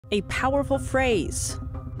a powerful phrase.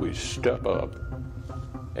 We step up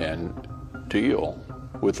and deal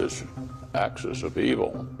with this axis of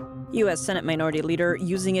evil. U.S. Senate Minority Leader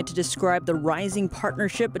using it to describe the rising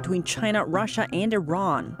partnership between China, Russia, and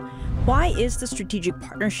Iran. Why is the strategic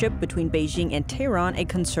partnership between Beijing and Tehran a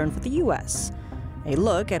concern for the U.S.? A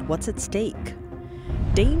look at what's at stake.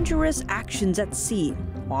 Dangerous actions at sea.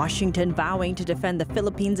 Washington vowing to defend the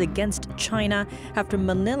Philippines against China after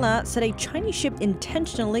Manila said a Chinese ship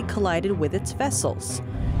intentionally collided with its vessels.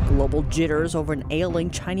 Global jitters over an ailing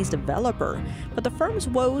Chinese developer, but the firm's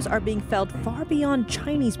woes are being felt far beyond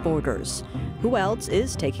Chinese borders. Who else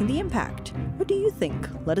is taking the impact? What do you think?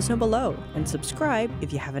 Let us know below and subscribe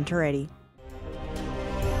if you haven't already.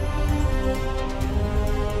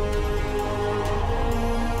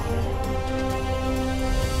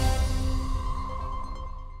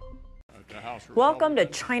 Welcome to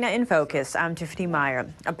China in Focus. I'm Tiffany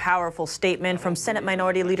Meyer. A powerful statement from Senate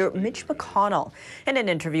Minority Leader Mitch McConnell. In an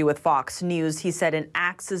interview with Fox News, he said an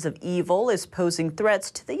axis of evil is posing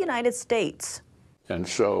threats to the United States. And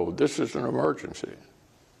so this is an emergency.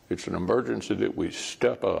 It's an emergency that we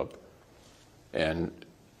step up and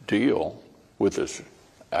deal with this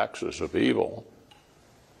axis of evil: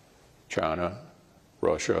 China,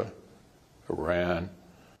 Russia, Iran.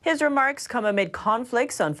 His remarks come amid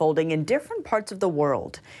conflicts unfolding in different parts of the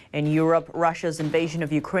world. In Europe, Russia's invasion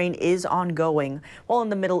of Ukraine is ongoing, while in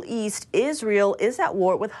the Middle East, Israel is at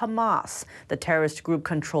war with Hamas, the terrorist group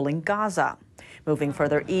controlling Gaza. Moving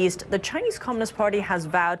further east, the Chinese Communist Party has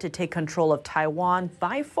vowed to take control of Taiwan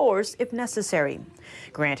by force if necessary.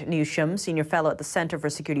 Grant Newsham, senior fellow at the Center for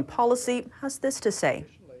Security Policy, has this to say.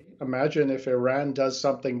 Imagine if Iran does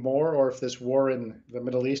something more, or if this war in the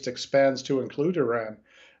Middle East expands to include Iran.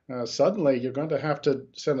 Suddenly, you're going to have to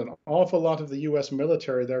send an awful lot of the U.S.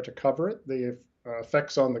 military there to cover it. The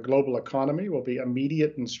effects on the global economy will be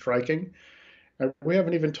immediate and striking. And we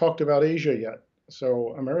haven't even talked about Asia yet.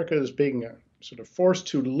 So America is being sort of forced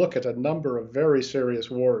to look at a number of very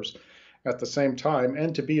serious wars at the same time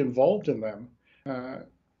and to be involved in them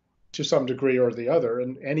to some degree or the other,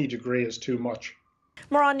 and any degree is too much.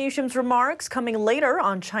 More on Newsham's remarks coming later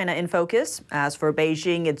on China in Focus. As for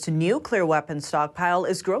Beijing, its nuclear weapons stockpile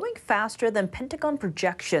is growing faster than Pentagon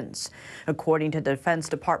projections. According to Defense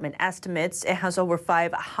Department estimates, it has over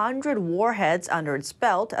 500 warheads under its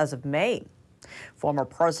belt as of May. Former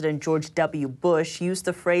President George W. Bush used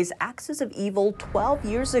the phrase axis of evil 12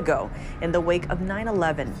 years ago in the wake of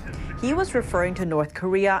 9/11. He was referring to North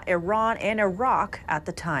Korea, Iran, and Iraq at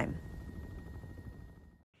the time.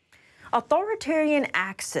 Authoritarian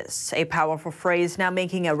axis, a powerful phrase now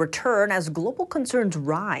making a return as global concerns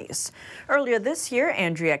rise. Earlier this year,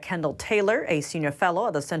 Andrea Kendall-Taylor, a senior fellow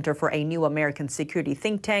at the Center for a New American Security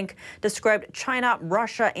think tank, described China,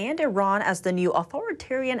 Russia, and Iran as the new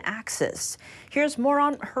authoritarian axis. Here's more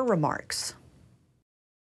on her remarks.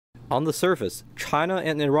 On the surface, China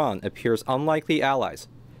and Iran appears unlikely allies.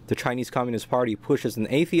 The Chinese Communist Party pushes an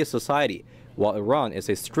atheist society, while Iran is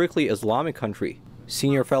a strictly Islamic country.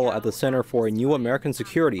 Senior fellow at the Center for a New American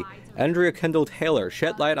Security, Andrea Kendall-Taylor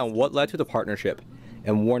shed light on what led to the partnership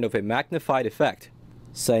and warned of a magnified effect,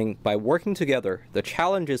 saying, by working together, the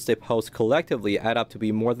challenges they pose collectively add up to be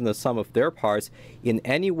more than the sum of their parts in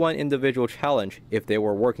any one individual challenge if they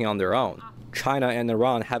were working on their own. China and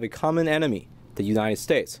Iran have a common enemy, the United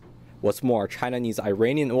States. What's more, China needs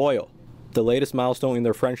Iranian oil. The latest milestone in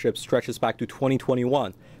their friendship stretches back to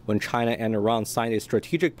 2021, when China and Iran signed a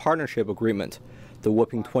strategic partnership agreement. The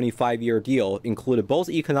whopping 25-year deal included both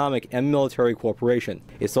economic and military cooperation.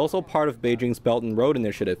 It's also part of Beijing's Belt and Road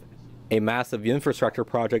Initiative, a massive infrastructure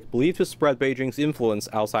project believed to spread Beijing's influence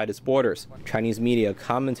outside its borders. Chinese media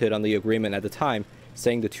commented on the agreement at the time,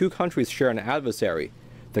 saying the two countries share an adversary,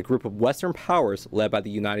 the group of Western powers led by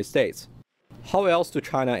the United States. How else do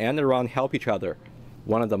China and Iran help each other?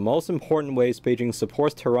 One of the most important ways Beijing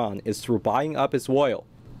supports Tehran is through buying up its oil.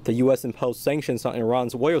 The U.S. imposed sanctions on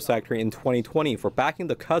Iran's oil sector in 2020 for backing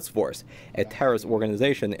the Quds Force, a terrorist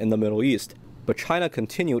organization in the Middle East. But China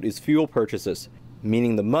continued its fuel purchases,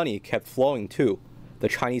 meaning the money kept flowing too. The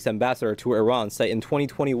Chinese ambassador to Iran said in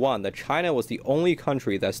 2021 that China was the only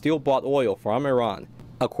country that still bought oil from Iran.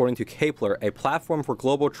 According to Kepler, a platform for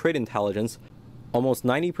global trade intelligence, almost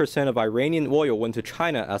 90% of Iranian oil went to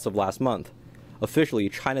China as of last month. Officially,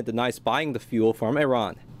 China denies buying the fuel from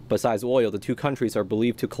Iran. Besides oil, the two countries are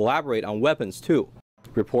believed to collaborate on weapons too.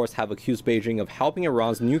 Reports have accused Beijing of helping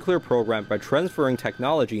Iran's nuclear program by transferring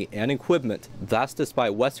technology and equipment. That's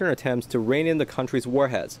despite Western attempts to rein in the country's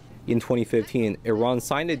warheads. In 2015, Iran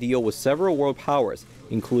signed a deal with several world powers,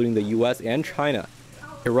 including the US and China.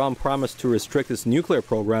 Iran promised to restrict its nuclear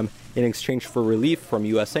program in exchange for relief from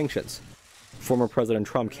U.S. sanctions. Former President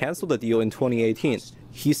Trump canceled the deal in 2018.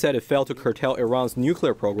 He said it failed to curtail Iran's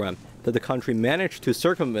nuclear program, that the country managed to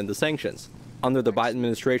circumvent the sanctions. Under the Biden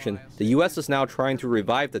administration, the U.S. is now trying to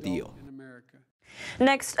revive the deal.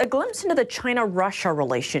 Next, a glimpse into the China-Russia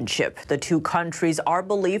relationship. The two countries are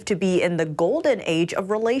believed to be in the golden age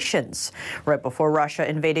of relations. Right before Russia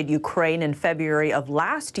invaded Ukraine in February of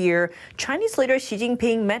last year, Chinese leader Xi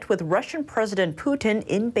Jinping met with Russian President Putin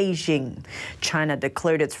in Beijing. China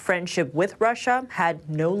declared its friendship with Russia had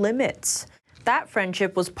no limits. That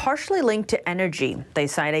friendship was partially linked to energy. They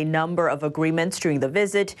signed a number of agreements during the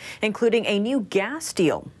visit, including a new gas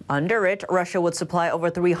deal. Under it, Russia would supply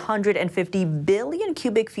over 350 billion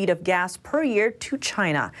cubic feet of gas per year to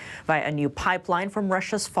China via a new pipeline from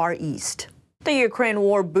Russia's Far East. The Ukraine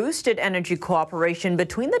war boosted energy cooperation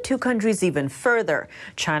between the two countries even further.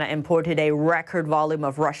 China imported a record volume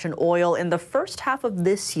of Russian oil in the first half of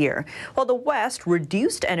this year, while the West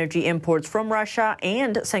reduced energy imports from Russia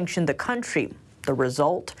and sanctioned the country. The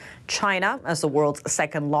result? China, as the world's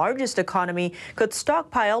second largest economy, could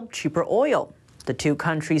stockpile cheaper oil. The two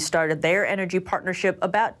countries started their energy partnership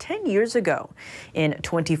about 10 years ago. In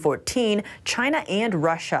 2014, China and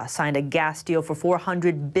Russia signed a gas deal for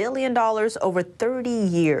 $400 billion over 30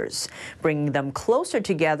 years, bringing them closer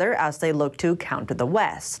together as they look to counter the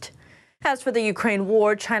West. As for the Ukraine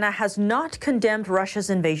war, China has not condemned Russia's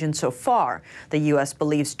invasion so far. The U.S.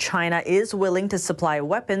 believes China is willing to supply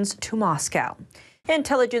weapons to Moscow.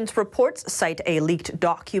 Intelligence reports cite a leaked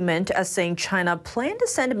document as saying China planned to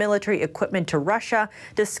send military equipment to Russia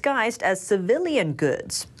disguised as civilian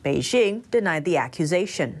goods. Beijing denied the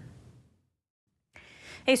accusation.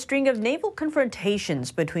 A string of naval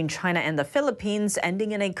confrontations between China and the Philippines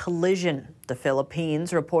ending in a collision. The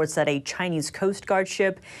Philippines reports that a Chinese Coast Guard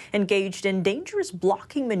ship engaged in dangerous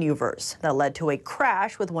blocking maneuvers that led to a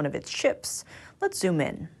crash with one of its ships. Let's zoom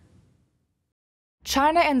in.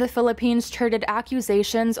 China and the Philippines traded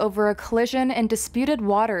accusations over a collision in disputed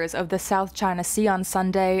waters of the South China Sea on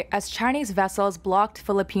Sunday as Chinese vessels blocked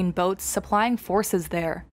Philippine boats supplying forces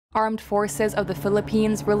there. Armed forces of the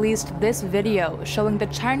Philippines released this video showing the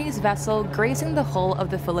Chinese vessel grazing the hull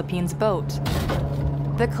of the Philippines boat.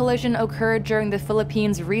 The collision occurred during the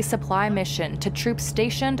Philippines' resupply mission to troops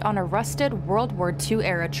stationed on a rusted World War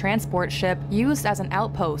II-era transport ship used as an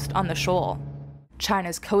outpost on the shoal.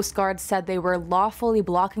 China's Coast Guard said they were lawfully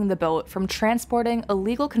blocking the boat from transporting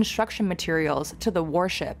illegal construction materials to the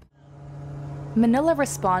warship. Manila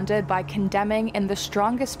responded by condemning in the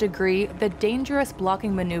strongest degree the dangerous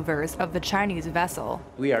blocking maneuvers of the Chinese vessel.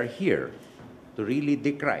 We are here to really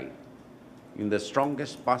decry, in the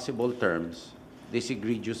strongest possible terms, this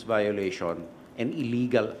egregious violation and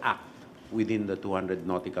illegal act within the 200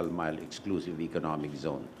 nautical mile exclusive economic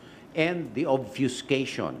zone, and the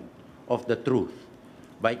obfuscation of the truth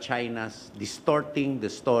by China's distorting the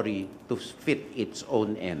story to fit its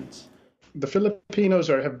own ends. The Filipinos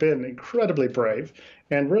have been incredibly brave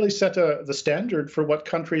and really set the standard for what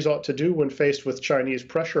countries ought to do when faced with Chinese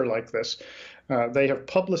pressure like this. They have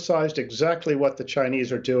publicized exactly what the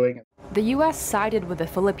Chinese are doing. The U.S. sided with the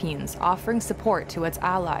Philippines, offering support to its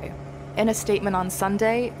ally. In a statement on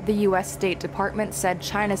Sunday, the U.S. State Department said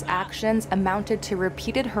China's actions amounted to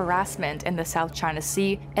repeated harassment in the South China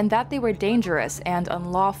Sea and that they were dangerous and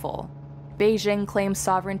unlawful. Beijing claims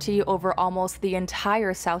sovereignty over almost the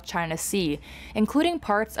entire South China Sea, including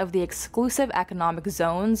parts of the exclusive economic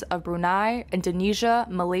zones of Brunei, Indonesia,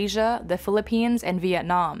 Malaysia, the Philippines, and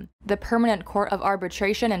Vietnam. The Permanent Court of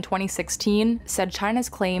Arbitration in 2016 said China's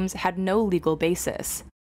claims had no legal basis.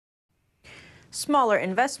 Smaller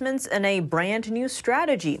investments in a brand new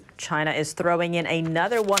strategy. China is throwing in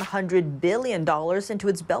another $100 billion into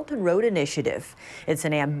its Belt and Road Initiative. It's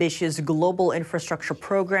an ambitious global infrastructure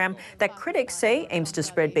program that critics say aims to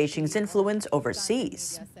spread Beijing's influence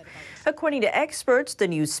overseas. According to experts, the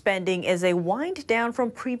new spending is a wind down from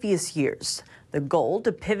previous years. The goal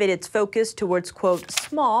to pivot its focus towards, quote,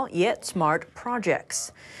 small yet smart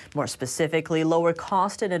projects. More specifically, lower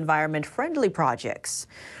cost and environment-friendly projects.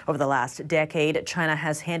 Over the last decade, China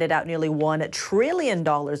has handed out nearly $1 trillion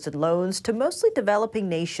in loans to mostly developing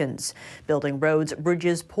nations, building roads,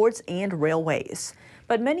 bridges, ports, and railways.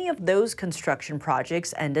 But many of those construction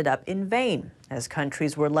projects ended up in vain, as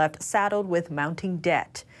countries were left saddled with mounting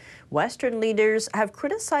debt. Western leaders have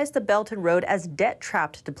criticized the Belt and Road as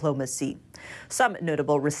debt-trapped diplomacy. Some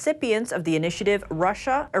notable recipients of the initiative: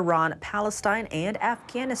 Russia, Iran, Palestine, and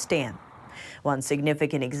Afghanistan. One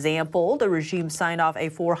significant example, the regime signed off a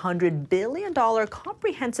 $400 billion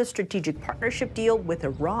comprehensive strategic partnership deal with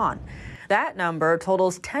Iran. That number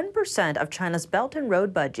totals 10% of China's Belt and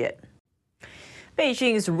Road budget.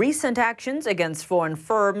 Beijing's recent actions against foreign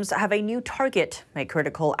firms have a new target, a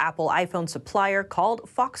critical Apple iPhone supplier called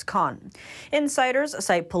Foxconn. Insiders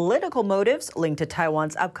cite political motives linked to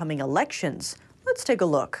Taiwan's upcoming elections. Let's take a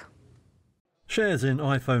look. Shares in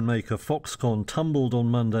iPhone maker Foxconn tumbled on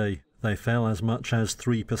Monday. They fell as much as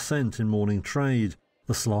 3% in morning trade.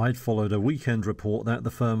 The slide followed a weekend report that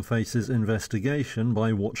the firm faces investigation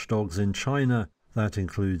by watchdogs in China. That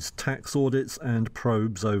includes tax audits and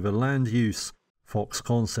probes over land use.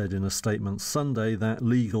 Foxconn said in a statement Sunday that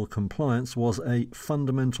legal compliance was a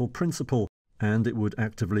fundamental principle and it would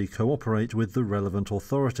actively cooperate with the relevant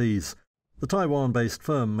authorities. The Taiwan-based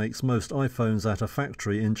firm makes most iPhones at a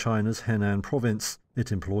factory in China's Henan province.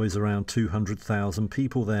 It employs around 200,000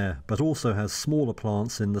 people there, but also has smaller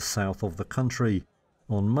plants in the south of the country.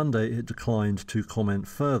 On Monday, it declined to comment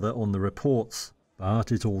further on the reports.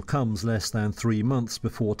 But it all comes less than 3 months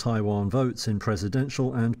before Taiwan votes in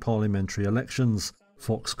presidential and parliamentary elections.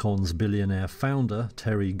 Foxconn's billionaire founder,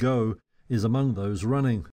 Terry Gou, is among those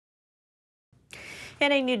running.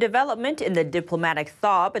 And a new development in the diplomatic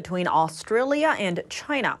thaw between Australia and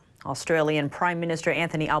China. Australian Prime Minister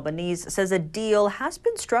Anthony Albanese says a deal has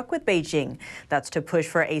been struck with Beijing. That's to push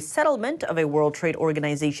for a settlement of a World Trade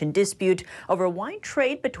Organization dispute over wine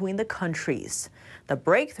trade between the countries. The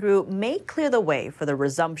breakthrough may clear the way for the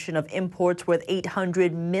resumption of imports worth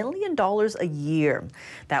 $800 million a year.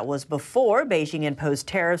 That was before Beijing imposed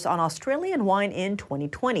tariffs on Australian wine in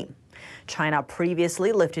 2020. China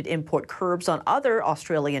previously lifted import curbs on other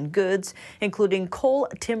Australian goods, including coal,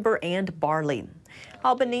 timber, and barley.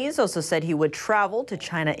 Albanese also said he would travel to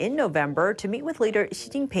China in November to meet with leader Xi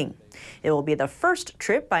Jinping. It will be the first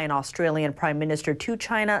trip by an Australian prime minister to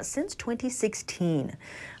China since 2016.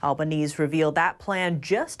 Albanese revealed that plan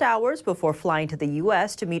just hours before flying to the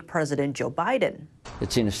U.S. to meet President Joe Biden.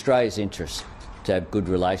 It's in Australia's interest to have good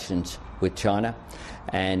relations with China,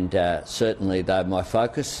 and certainly, though, my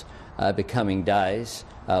focus the coming days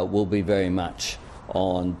will be very much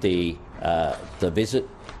on the visit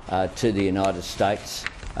to the United States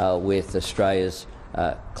with Australia's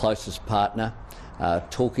closest partner,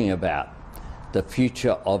 talking about the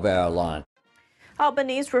future of our alliance.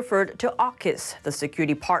 Albanese referred to AUKUS, the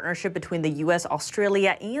security partnership between the U.S.,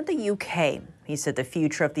 Australia, and the U.K. He said the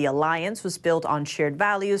future of the alliance was built on shared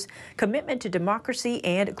values, commitment to democracy,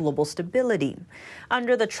 and global stability.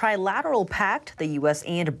 Under the trilateral pact, the U.S.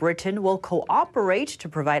 and Britain will cooperate to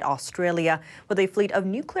provide Australia with a fleet of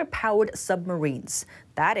nuclear-powered submarines.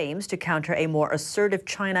 That aims to counter a more assertive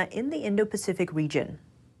China in the Indo-Pacific region.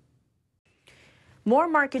 More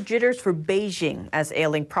market jitters for Beijing as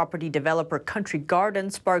ailing property developer Country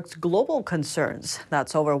Garden sparks global concerns.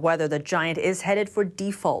 That's over whether the giant is headed for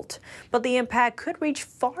default. But the impact could reach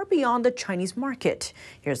far beyond the Chinese market.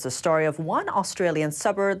 Here's the story of one Australian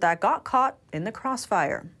suburb that got caught in the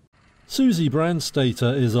crossfire. Susie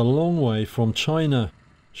Brandstater is a long way from China.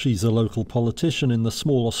 She's a local politician in the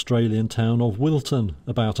small Australian town of Wilton,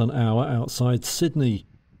 about an hour outside Sydney.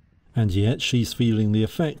 And yet she's feeling the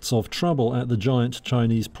effects of trouble at the giant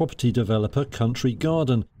Chinese property developer Country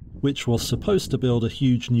Garden, which was supposed to build a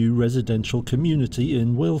huge new residential community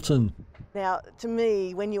in Wilton. Now, to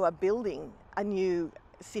me, when you are building a new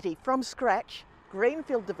city from scratch,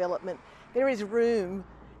 greenfield development, there is room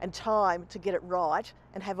and time to get it right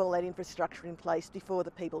and have all that infrastructure in place before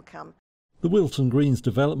the people come. The Wilton Greens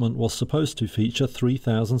development was supposed to feature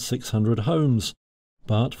 3,600 homes.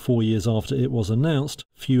 But 4 years after it was announced,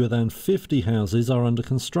 fewer than 50 houses are under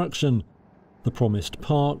construction. The promised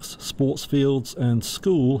parks, sports fields and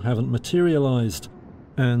school haven't materialised.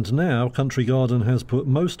 And now Country Garden has put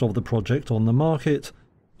most of the project on the market.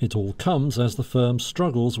 It all comes as the firm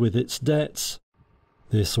struggles with its debts.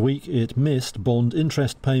 This week it missed bond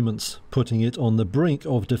interest payments, putting it on the brink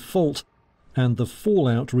of default, and the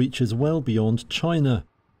fallout reaches well beyond China.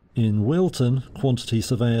 In Wilton, quantity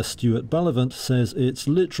surveyor Stuart Bullivant says it's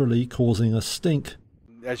literally causing a stink.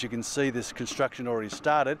 As you can see, this construction already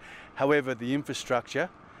started. However, the infrastructure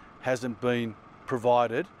hasn't been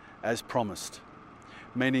provided as promised,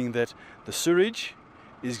 meaning that the sewage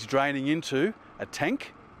is draining into a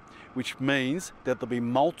tank, which means that there'll be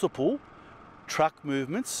multiple truck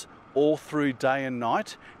movements all through day and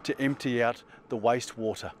night to empty out the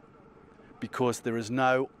wastewater, because there is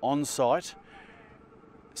no on-site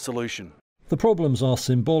solution. The problems are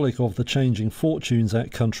symbolic of the changing fortunes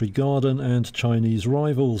at Country Garden and Chinese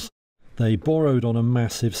rivals. They borrowed on a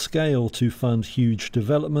massive scale to fund huge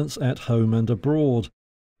developments at home and abroad.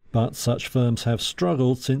 But such firms have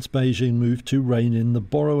struggled since Beijing moved to rein in the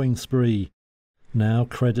borrowing spree. Now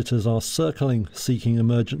creditors are circling, seeking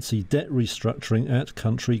emergency debt restructuring at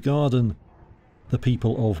Country Garden. The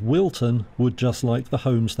people of Wilton would just like the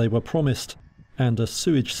homes they were promised, and a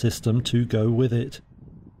sewage system to go with it.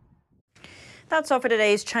 That's all for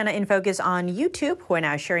today's China in Focus on YouTube. We're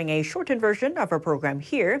now sharing a shortened version of our program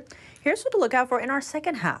here. Here's what to look out for in our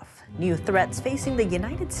second half. New threats facing the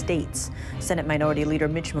United States. Senate Minority Leader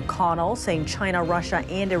Mitch McConnell saying China, Russia,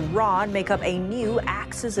 and Iran make up a new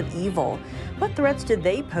axis of evil. What threats did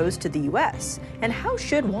they pose to the U.S.? And how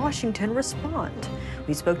should Washington respond?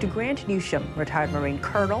 We spoke to Grant Newsham, retired Marine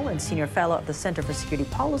Colonel and Senior Fellow at the Center for Security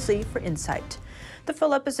Policy, for insight. The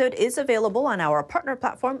full episode is available on our partner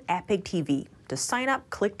platform, Epic TV. To sign up,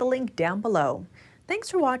 click the link down below. Thanks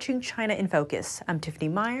for watching China in Focus. I'm Tiffany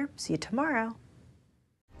Meyer. See you tomorrow.